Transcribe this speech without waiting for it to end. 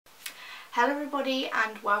Hello everybody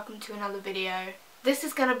and welcome to another video. This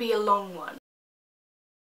is going to be a long one.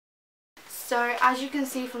 So as you can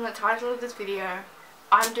see from the title of this video,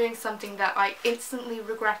 I'm doing something that I instantly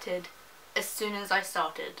regretted as soon as I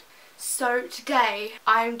started. So today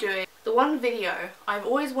I'm doing the one video I've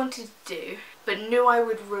always wanted to do but knew I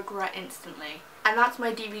would regret instantly, and that's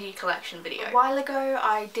my DVD collection video. A while ago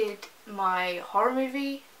I did my horror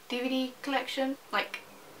movie DVD collection, like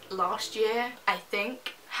last year I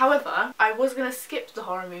think. However, I was going to skip the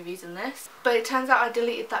horror movies in this, but it turns out I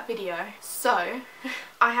deleted that video, so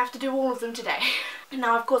I have to do all of them today.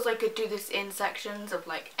 Now of course I could do this in sections of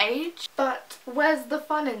like age, but where's the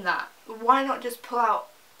fun in that? Why not just pull out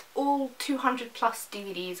all 200 plus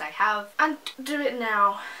DVDs I have and do it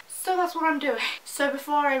now? So that's what I'm doing. So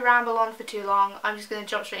before I ramble on for too long, I'm just going to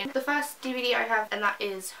jump straight in. The first DVD I have, and that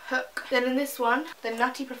is Hook. Then in this one, The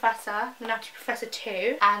Nutty Professor, The Nutty Professor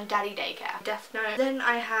 2, and Daddy Daycare, Death Note. Then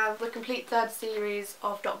I have the complete third series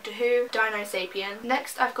of Doctor Who, Dino Sapien.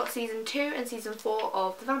 Next I've got season 2 and season 4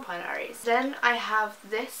 of The Vampire Diaries. Then I have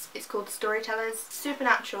this, it's called The Storytellers,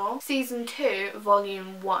 Supernatural, season 2,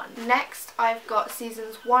 volume 1. Next I've got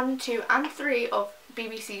seasons 1, 2 and 3 of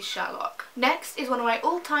BBC's Sherlock. Next is one of my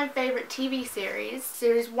all-time favourite TV series,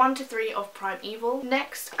 series 1 to 3 of Primeval.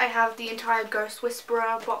 Next I have the entire Ghost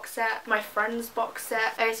Whisperer box set, my Friends box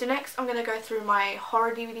set. Okay, so next I'm going to go through my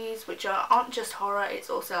horror DVDs, which aren't just horror, it's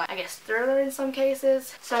also I guess thriller in some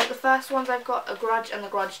cases. So the first ones I've got are Grudge and The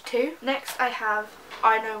Grudge 2. Next I have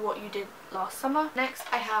I Know What You Did Last Summer. Next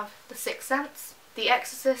I have The Sixth Sense, The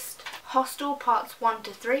Exorcist, Hostel Parts 1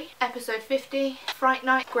 to 3, Episode 50, Fright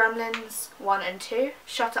Night, Gremlins 1 and 2,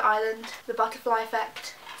 Shutter Island, The Butterfly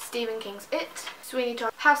Effect, Stephen King's It, Sweeney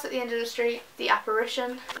Todd, House at the End of the Street, The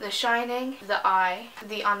Apparition, The Shining, The Eye,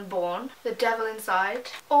 The Unborn, The Devil Inside,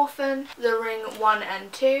 Orphan, The Ring 1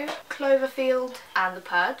 and 2, Cloverfield and The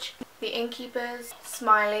Purge, The Innkeepers,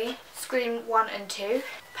 Smiley, Scream 1 and 2,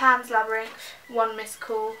 Pan's Labyrinth, One Missed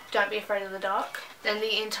Call, Don't Be Afraid of the Dark, then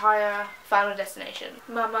the entire Final Destination,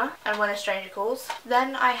 Mama and When a Stranger Calls.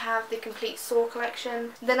 Then I have the complete Saw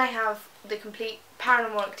collection. Then I have the complete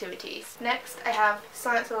Paranormal Activities. Next I have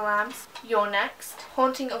Silence of the Lambs, You're Next,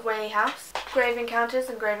 Haunting of Whaley House, Grave Encounters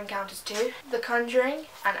and Grave Encounters 2, The Conjuring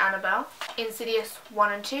and Annabelle, Insidious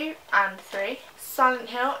 1 and 2 and 3, Silent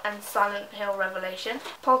Hill and Silent Hill Revelation,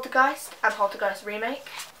 Poltergeist and Poltergeist Remake,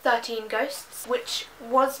 13 Ghosts, which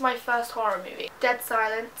was my first horror movie, Dead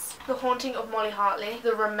Silence, The Haunting of Molly Hartley,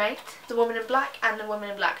 The Roommate, The Woman in Black and The Woman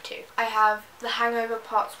in Black 2. I have The Hangover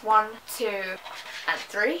Parts 1, 2 and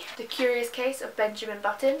 3, The Curious Case of Benjamin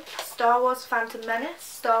Button, Star Wars Phantom Menace,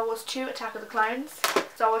 Star Wars 2 Attack of the Clones,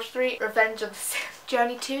 Star Wars 3 Revenge of the Sith,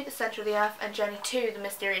 Journey to the Centre of the Earth and Journey to the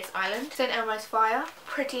Mysterious Island, St. Elmo's Fire,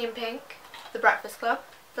 Pretty in Pink, The Breakfast Club,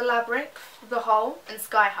 The Labyrinth, The Hole and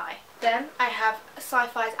Sky High. Then I have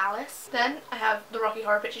Sci-Fi's Alice. Then I have The Rocky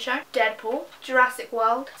Horror Picture Show, Deadpool, Jurassic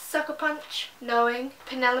World, Sucker Punch, Knowing,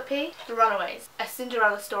 Penelope, The Runaways, A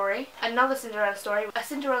Cinderella Story, Another Cinderella Story, A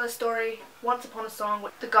Cinderella Story, Once Upon a Song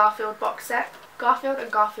with the Garfield box set, Garfield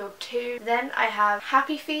and Garfield 2. Then I have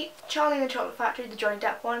Happy Feet, Charlie and the Chocolate Factory, the Johnny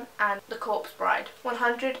Depp one, and The Corpse Bride,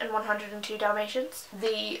 100 and 102 Dalmatians,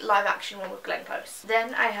 the live action one with Glenn Close.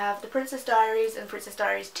 Then I have The Princess Diaries and Princess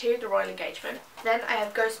Diaries 2, The Royal Engagement. Then I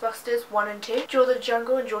have Ghostbusters 1 and 2, George of the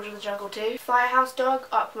Jungle and George of the Jungle 2, Firehouse Dog,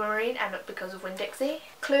 Aquamarine and Because of Winn-Dixie,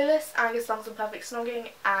 Clueless, Angus Songs and Perfect Snogging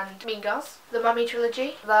and Mean Girls, The Mummy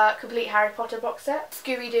Trilogy, the complete Harry Potter box set,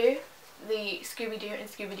 Scooby-Doo, the Scooby-Doo and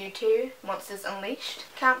Scooby-Doo 2, Monsters Unleashed,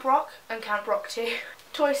 Camp Rock and Camp Rock 2,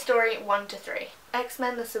 Toy Story 1 to 3,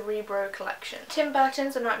 X-Men The Cerebro Collection, Tim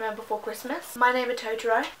Burton's A Nightmare Before Christmas, My Neighbour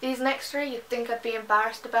Totoro. These next 3 you'd think I'd be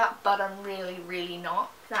embarrassed about, but I'm really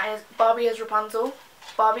not. That is Barbie as Rapunzel,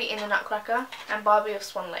 Barbie in the Nutcracker and Barbie of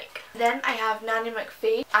Swan Lake. Then I have Nanny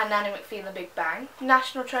McPhee and Nanny McPhee and the Big Bang,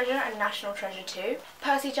 National Treasure and National Treasure 2,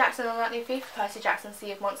 Percy Jackson and the Lightning Thief, Percy Jackson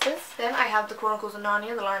Sea of Monsters. Then I have The Chronicles of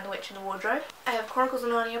Narnia, The Lion, the Witch and the Wardrobe. I have Chronicles of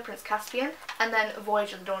Narnia, Prince Caspian, and then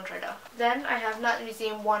Voyage of the Dawn Treader. Then I have Night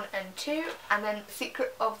Museum 1 and 2, and then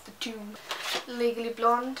Secret of the Tomb, Legally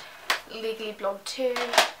Blonde, Legally Blonde 2,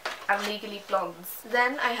 and Legally Blondes.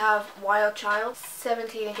 Then I have Wild Child,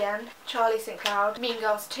 17 Again, Charlie St. Cloud, Mean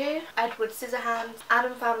Girls 2, Edward Scissorhands,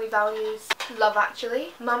 Adam Family Values, Love Actually,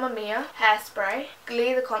 Mamma Mia, Hairspray,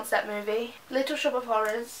 Glee the Concept Movie, Little Shop of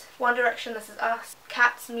Horrors, One Direction This Is Us,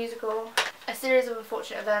 Cats Musical, A Series of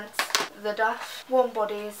Unfortunate Events, The Duff, Warm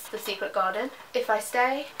Bodies, The Secret Garden, If I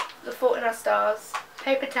Stay, The Fault in Our Stars,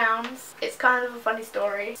 Paper Towns, It's Kind of a Funny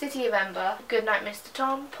Story, City of Ember, Goodnight Mr.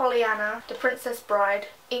 Tom, Pollyanna, The Princess Bride,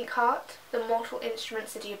 Inkheart, The Mortal Instrument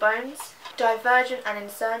City of Bones, Divergent and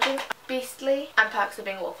Insurgent, Beastly, and Perks of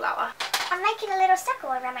Being a Wallflower. I'm making a little circle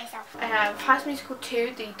around myself. I have High School Musical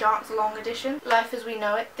 2, the Dance Along edition, Life as We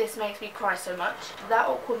Know It, This Makes Me Cry So Much, That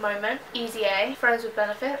Awkward Moment, Easy A, Friends with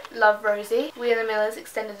Benefit, Love Rosie, We Are the Millers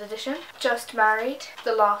Extended Edition, Just Married,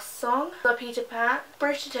 The Last Song, The Peter Pan,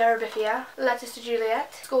 Bridge to Terabithia, Letters to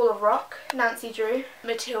Juliet, School of Rock, Nancy Drew,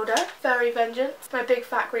 Matilda, Fairy Vengeance, My Big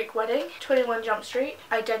Fat Greek Wedding, 21 Jump Street,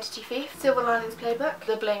 Identity Thief, Silver Linings Playbook,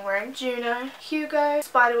 The Bling Ring, Juno, Hugo,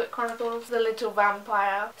 Spiderwick Chronicles, The Little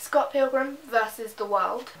Vampire, Scott Pilgrim vs. The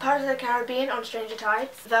World, Pirates of the Caribbean on Stranger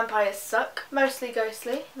Tides, Vampires Suck, Mostly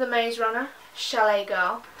Ghostly, The Maze Runner, Chalet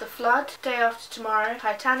Girl, The Flood, Day After Tomorrow,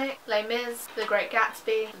 Titanic, Les Mis, The Great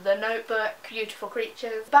Gatsby, The Notebook, Beautiful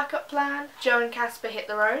Creatures, Backup Plan, Joe and Casper Hit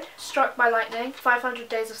the Road, Struck by Lightning, 500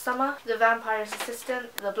 Days of Summer, The Vampire's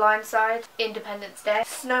Assistant, The Blind Side, Independence Day,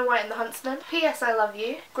 Snow White and the Huntsman, P.S. I Love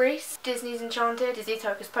You, Grease, Disney's Enchanted, Disney's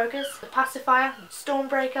Hocus Pocus, The Pacifier,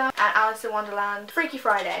 Stormbreaker, and Alice in Wonderland, Freaky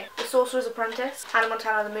Friday, The Sorcerer's Apprentice, Hannah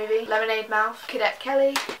Montana the Movie, Lemonade Mouth, Cadet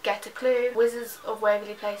Kelly, Get a Clue, Wizards of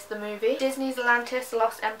Waverly Place the Movie, Disney's Atlantis, The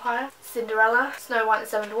Lost Empire, Cinderella, Snow White and the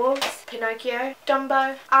Seven Dwarfs, Pinocchio,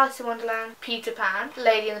 Dumbo, Alice in Wonderland, Peter Pan,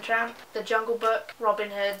 Lady and the Tramp, The Jungle Book, Robin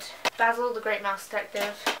Hood, Basil the Great Mouse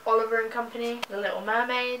Detective, Oliver and Company, The Little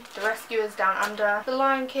Mermaid, The Rescuers Down Under, The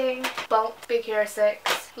Lion King, Bolt, Big Hero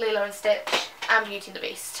 6, Lilo and Stitch, and Beauty and the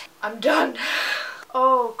Beast. I'm done!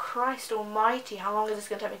 Oh Christ almighty, how long is this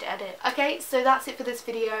going to take me to edit? Okay, so that's it for this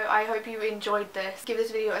video. I hope you enjoyed this. Give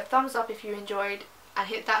this video a thumbs up if you enjoyed and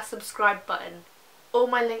hit that subscribe button. All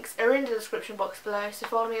my links are in the description box below, so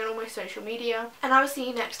follow me on all my social media and I will see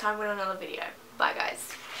you next time with another video. Bye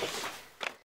guys.